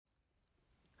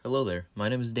Hello there, my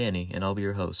name is Danny, and I'll be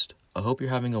your host. I hope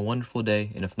you're having a wonderful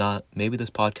day, and if not, maybe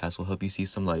this podcast will help you see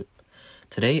some light.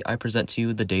 Today, I present to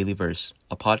you The Daily Verse,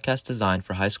 a podcast designed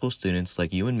for high school students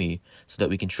like you and me so that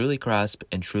we can truly grasp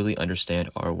and truly understand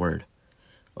our word.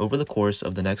 Over the course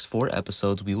of the next 4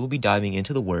 episodes, we will be diving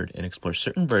into the word and explore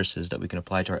certain verses that we can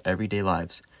apply to our everyday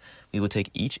lives. We will take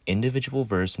each individual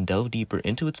verse and delve deeper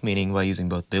into its meaning by using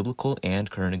both biblical and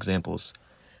current examples.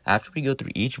 After we go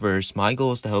through each verse, my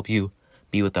goal is to help you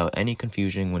be without any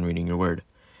confusion when reading your word.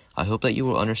 I hope that you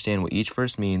will understand what each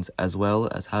verse means, as well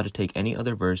as how to take any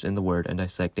other verse in the word and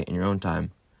dissect it in your own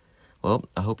time. Well,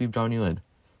 I hope you've drawn you in.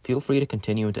 Feel free to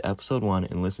continue into episode 1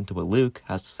 and listen to what Luke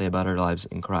has to say about our lives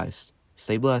in Christ.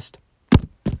 Stay blessed.